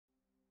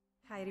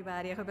Hi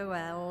everybody, I hope you're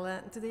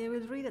well. Today I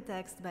will read a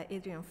text by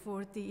Adrian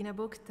Forty in a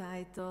book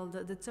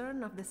titled The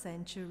Turn of the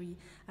Century,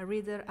 a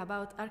reader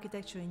about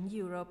architecture in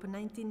Europe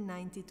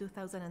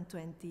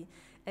 1990-2020,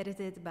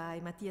 edited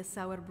by Matthias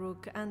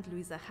Sauerbruch and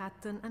Louisa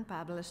Hutton and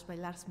published by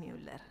Lars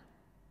Müller.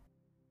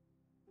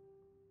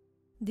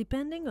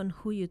 Depending on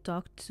who you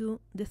talk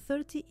to, the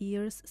 30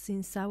 years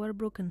since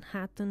Sauerbruch and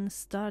Hutton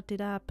started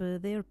up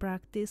their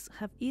practice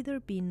have either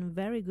been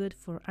very good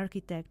for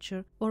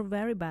architecture or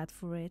very bad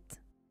for it.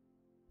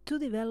 Two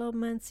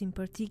developments in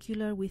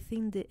particular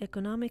within the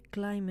economic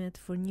climate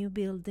for new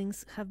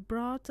buildings have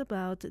brought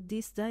about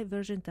these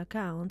divergent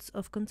accounts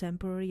of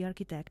contemporary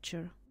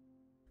architecture.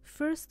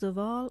 First of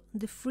all,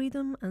 the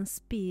freedom and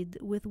speed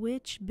with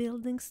which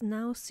buildings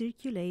now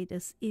circulate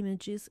as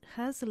images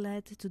has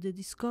led to the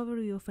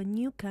discovery of a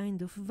new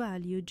kind of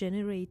value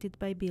generated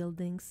by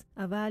buildings,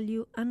 a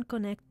value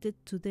unconnected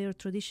to their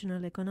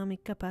traditional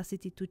economic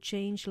capacity to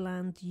change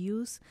land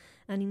use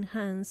and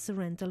enhance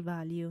rental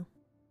value.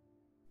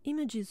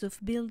 Images of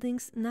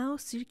buildings now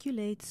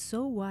circulate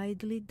so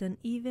widely that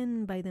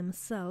even by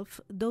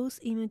themselves, those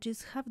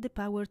images have the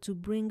power to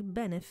bring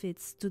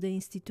benefits to the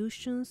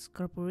institutions,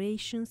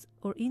 corporations,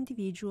 or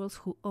individuals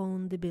who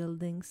own the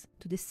buildings,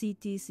 to the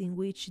cities in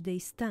which they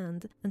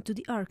stand, and to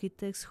the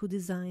architects who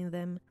design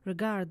them,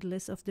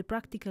 regardless of the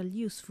practical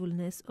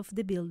usefulness of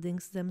the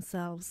buildings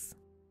themselves.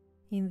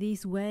 In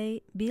this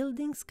way,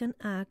 buildings can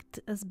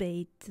act as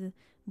bait,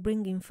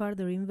 bringing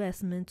further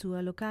investment to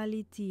a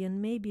locality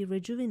and maybe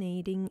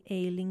rejuvenating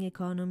ailing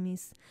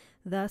economies,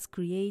 thus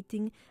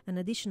creating an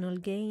additional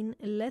gain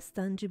less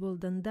tangible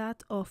than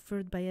that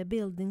offered by a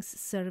building's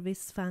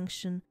service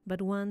function,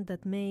 but one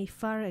that may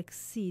far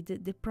exceed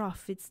the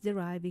profits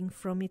deriving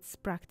from its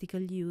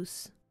practical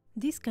use.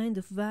 This kind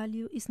of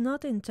value is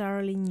not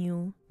entirely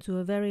new. To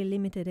a very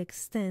limited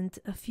extent,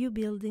 a few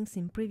buildings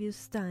in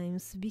previous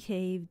times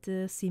behaved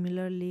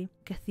similarly.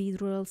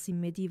 Cathedrals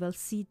in medieval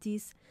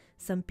cities,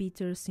 St.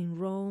 Peter's in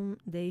Rome,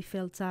 the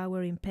Eiffel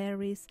Tower in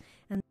Paris,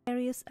 and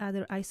various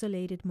other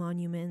isolated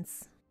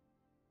monuments.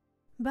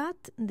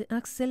 But the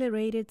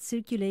accelerated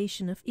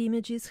circulation of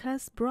images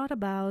has brought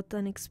about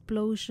an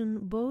explosion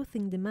both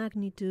in the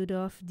magnitude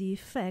of the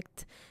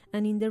effect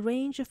and in the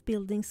range of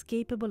buildings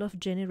capable of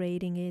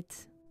generating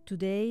it.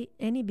 Today,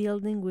 any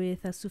building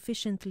with a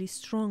sufficiently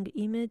strong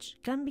image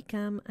can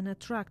become an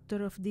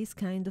attractor of this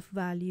kind of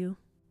value.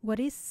 What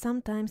is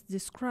sometimes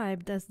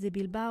described as the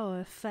Bilbao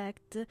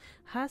effect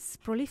has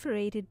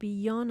proliferated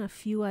beyond a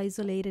few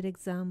isolated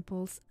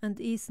examples and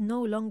is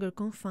no longer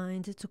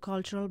confined to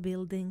cultural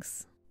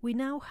buildings. We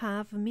now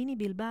have mini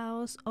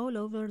Bilbaos all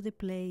over the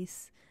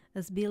place,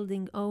 as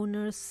building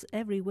owners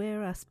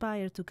everywhere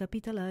aspire to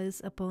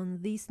capitalize upon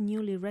this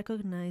newly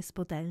recognized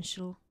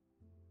potential.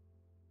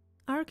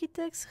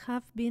 Architects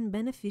have been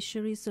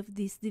beneficiaries of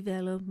this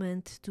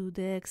development to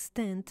the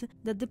extent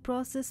that the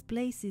process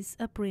places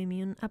a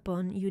premium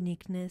upon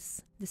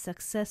uniqueness. The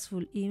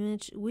successful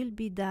image will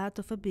be that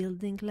of a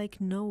building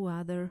like no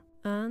other,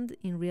 and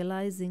in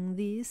realizing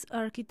this,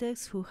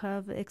 architects who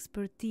have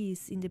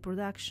expertise in the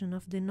production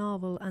of the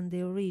novel and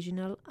the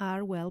original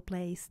are well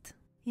placed.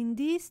 In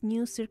these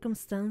new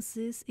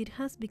circumstances, it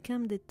has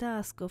become the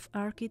task of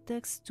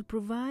architects to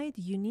provide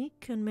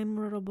unique and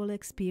memorable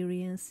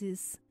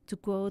experiences. To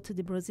quote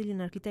the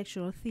Brazilian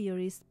architectural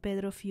theorist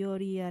Pedro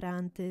Fiori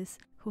Arantes,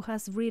 who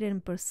has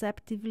written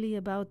perceptively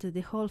about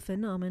the whole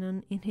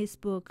phenomenon in his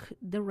book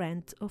The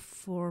Rent of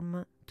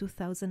Form,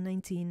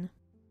 2019.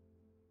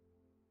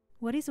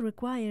 What is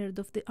required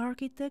of the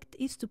architect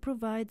is to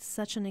provide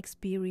such an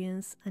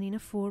experience, and in a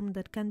form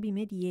that can be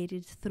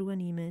mediated through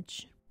an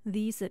image.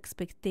 This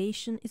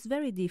expectation is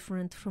very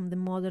different from the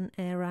modern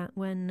era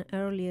when,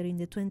 earlier in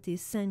the 20th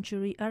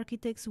century,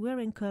 architects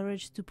were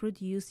encouraged to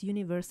produce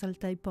universal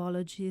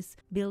typologies,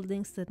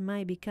 buildings that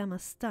might become a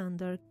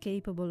standard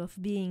capable of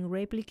being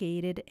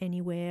replicated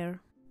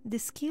anywhere. The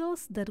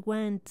skills that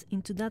went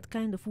into that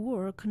kind of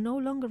work no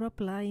longer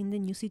apply in the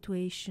new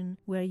situation,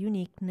 where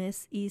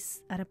uniqueness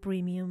is at a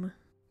premium.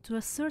 To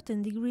a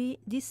certain degree,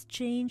 this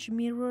change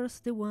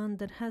mirrors the one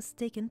that has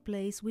taken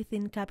place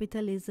within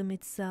capitalism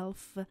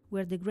itself,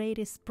 where the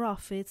greatest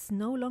profits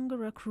no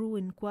longer accrue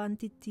in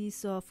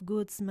quantities of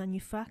goods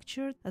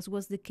manufactured, as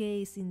was the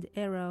case in the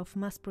era of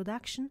mass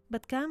production,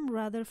 but come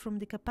rather from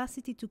the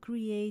capacity to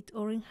create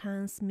or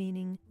enhance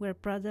meaning, where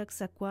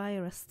products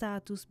acquire a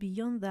status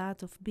beyond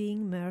that of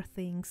being mere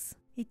things.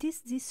 It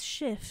is this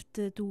shift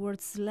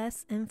towards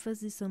less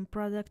emphasis on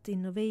product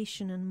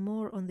innovation and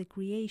more on the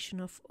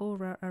creation of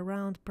aura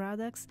around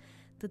products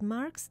that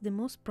marks the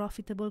most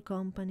profitable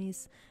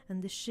companies,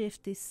 and the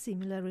shift is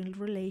similar in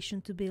relation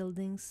to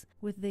buildings,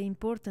 with the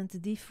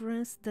important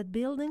difference that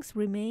buildings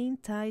remain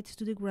tied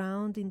to the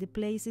ground in the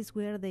places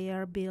where they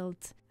are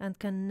built, and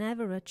can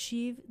never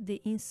achieve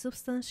the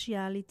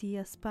insubstantiality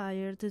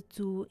aspired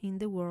to in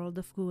the world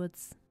of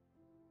goods.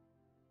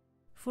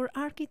 For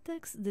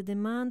architects, the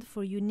demand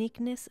for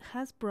uniqueness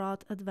has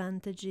brought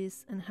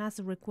advantages and has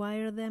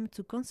required them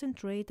to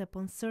concentrate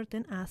upon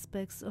certain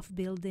aspects of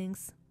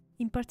buildings.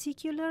 In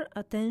particular,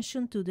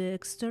 attention to the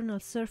external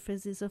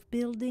surfaces of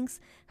buildings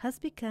has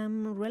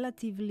become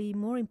relatively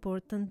more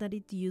important than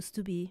it used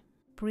to be.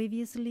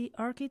 Previously,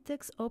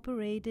 architects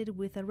operated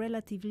with a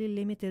relatively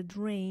limited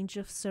range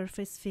of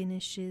surface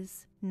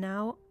finishes.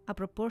 Now, a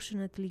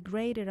proportionately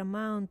greater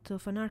amount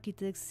of an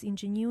architect's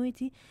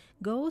ingenuity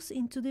goes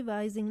into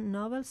devising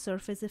novel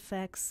surface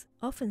effects,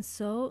 often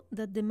so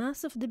that the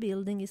mass of the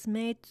building is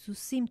made to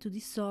seem to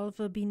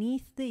dissolve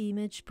beneath the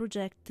image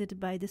projected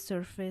by the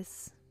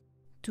surface.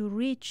 To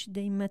reach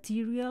the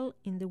immaterial,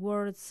 in the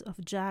words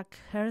of Jack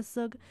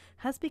Herzog,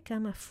 has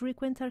become a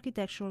frequent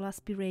architectural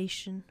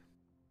aspiration.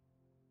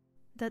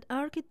 That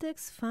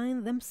architects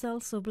find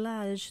themselves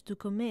obliged to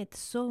commit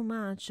so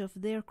much of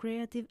their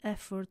creative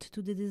effort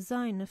to the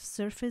design of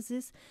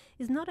surfaces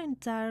is not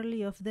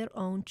entirely of their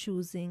own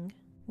choosing.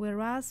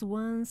 Whereas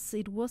once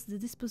it was the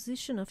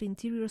disposition of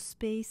interior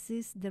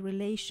spaces, the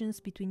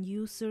relations between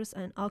users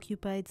and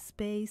occupied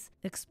space,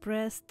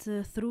 expressed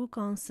through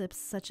concepts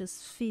such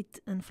as fit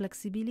and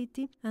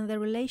flexibility, and the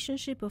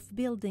relationship of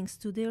buildings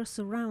to their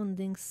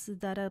surroundings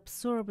that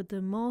absorbed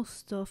the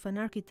most of an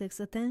architect's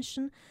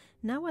attention,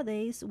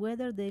 nowadays,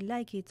 whether they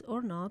like it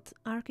or not,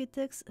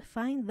 architects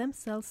find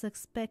themselves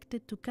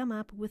expected to come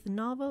up with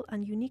novel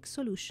and unique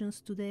solutions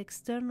to the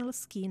external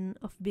skin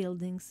of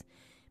buildings,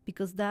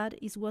 because that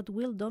is what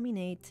will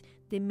dominate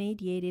the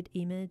mediated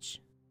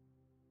image.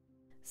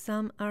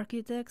 Some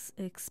architects,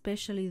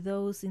 especially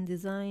those in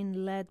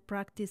design-led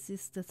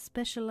practices that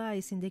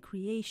specialize in the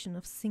creation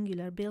of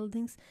singular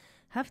buildings,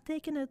 have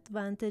taken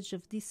advantage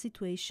of this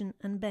situation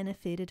and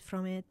benefited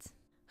from it.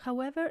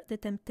 However, the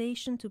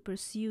temptation to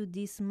pursue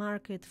this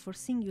market for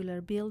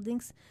singular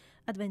buildings,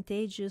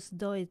 advantageous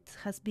though it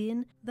has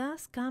been,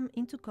 thus come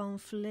into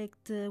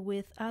conflict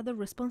with other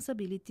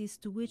responsibilities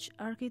to which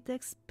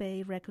architects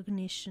pay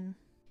recognition.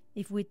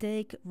 If we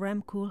take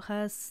Rem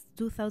Koolhaas'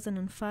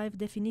 2005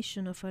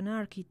 definition of an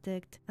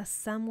architect as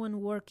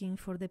someone working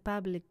for the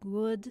public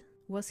good,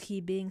 was he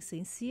being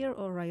sincere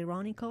or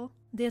ironical?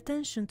 The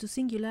attention to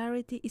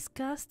singularity is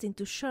cast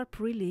into sharp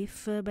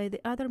relief by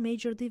the other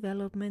major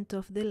development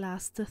of the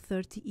last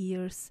 30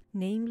 years,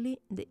 namely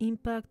the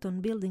impact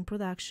on building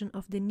production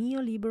of the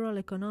neoliberal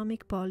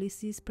economic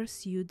policies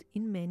pursued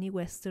in many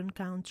Western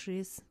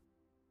countries.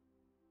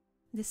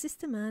 The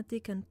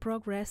systematic and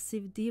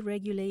progressive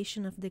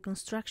deregulation of the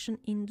construction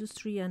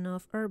industry and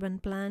of urban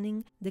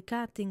planning, the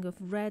cutting of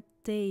red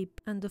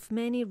tape and of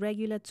many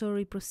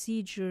regulatory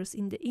procedures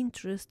in the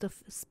interest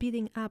of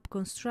speeding up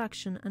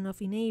construction and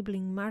of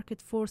enabling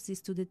market forces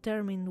to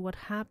determine what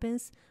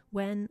happens,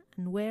 when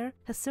and where,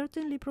 has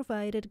certainly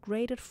provided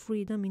greater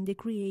freedom in the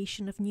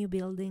creation of new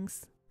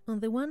buildings. On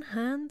the one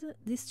hand,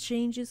 these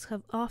changes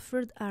have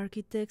offered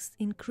architects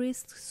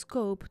increased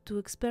scope to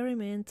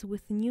experiment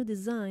with new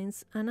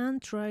designs and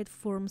untried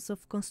forms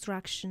of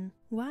construction.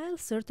 While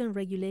certain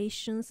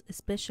regulations,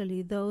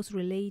 especially those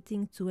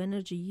relating to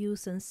energy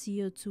use and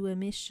CO2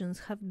 emissions,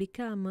 have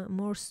become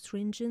more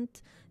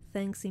stringent,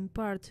 thanks in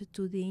part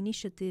to the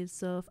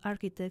initiatives of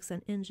architects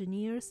and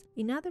engineers,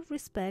 in other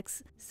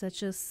respects,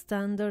 such as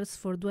standards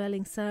for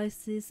dwelling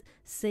sizes,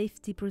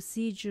 safety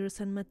procedures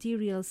and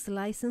materials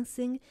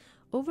licensing,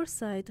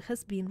 oversight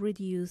has been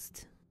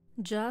reduced.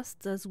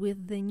 Just as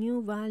with the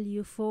new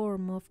value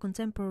form of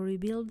contemporary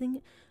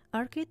building,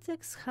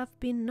 architects have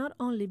been not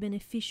only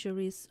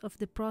beneficiaries of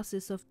the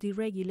process of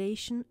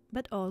deregulation,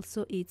 but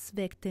also its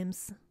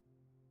victims.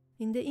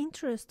 In the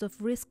interest of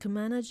risk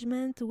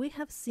management, we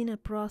have seen a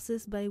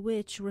process by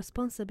which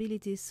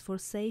responsibilities for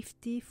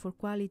safety, for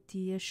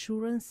quality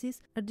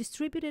assurances, are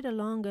distributed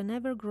along an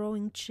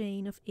ever-growing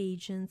chain of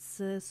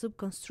agents,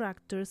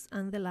 subcontractors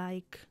and the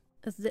like.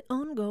 As the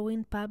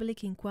ongoing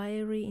public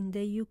inquiry in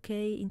the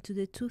UK into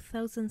the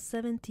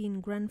 2017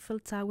 Grenfell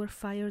Tower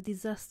fire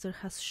disaster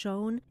has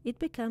shown, it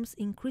becomes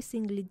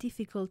increasingly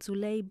difficult to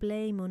lay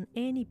blame on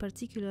any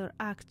particular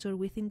actor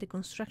within the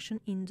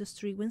construction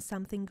industry when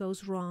something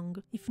goes wrong,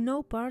 if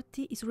no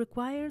party is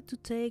required to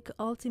take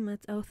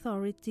ultimate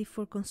authority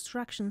for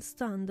construction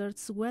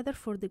standards, whether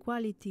for the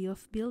quality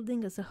of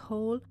building as a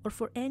whole or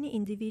for any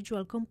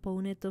individual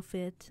component of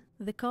it.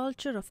 The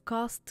culture of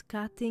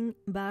cost-cutting,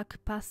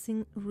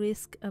 back-passing,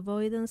 risk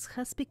avoidance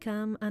has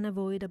become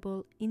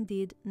unavoidable,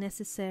 indeed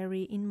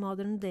necessary in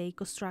modern-day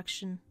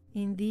construction.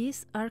 In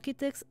this,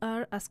 architects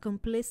are as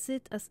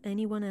complicit as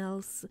anyone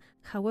else,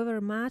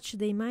 however much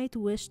they might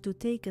wish to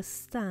take a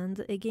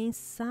stand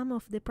against some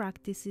of the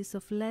practices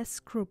of less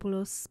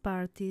scrupulous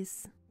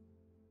parties.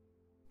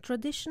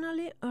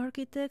 Traditionally,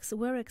 architects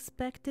were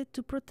expected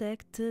to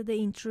protect the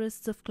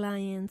interests of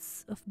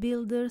clients, of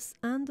builders,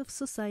 and of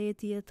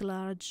society at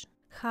large.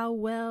 How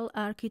well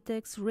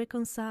architects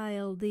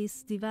reconcile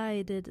these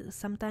divided,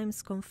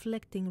 sometimes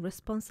conflicting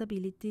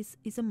responsibilities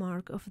is a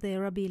mark of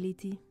their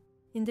ability.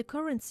 In the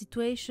current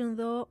situation,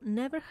 though,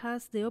 never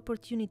has the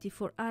opportunity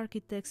for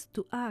architects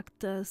to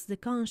act as the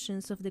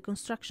conscience of the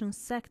construction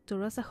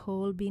sector as a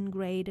whole been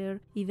greater,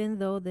 even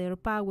though their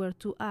power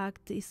to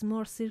act is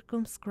more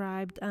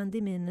circumscribed and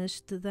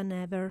diminished than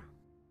ever.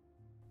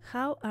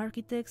 How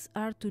architects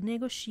are to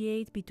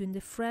negotiate between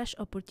the fresh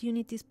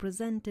opportunities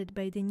presented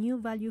by the new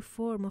value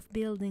form of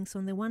buildings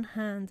on the one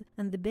hand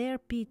and the bare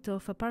pit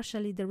of a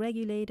partially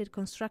deregulated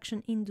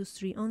construction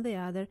industry on the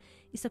other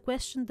is a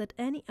question that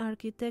any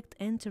architect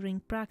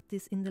entering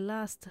practice in the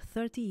last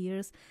 30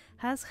 years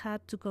has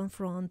had to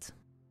confront.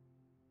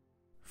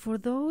 For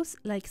those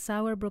like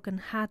Sauerbruch and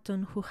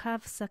Hutton who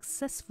have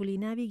successfully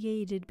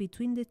navigated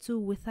between the two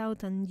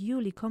without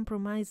unduly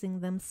compromising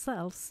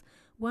themselves,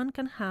 one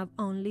can have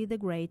only the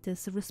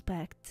greatest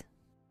respect.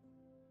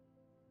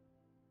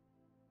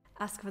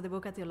 Ask for the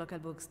book at your local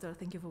bookstore.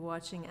 Thank you for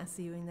watching and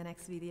see you in the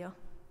next video.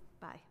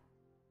 Bye.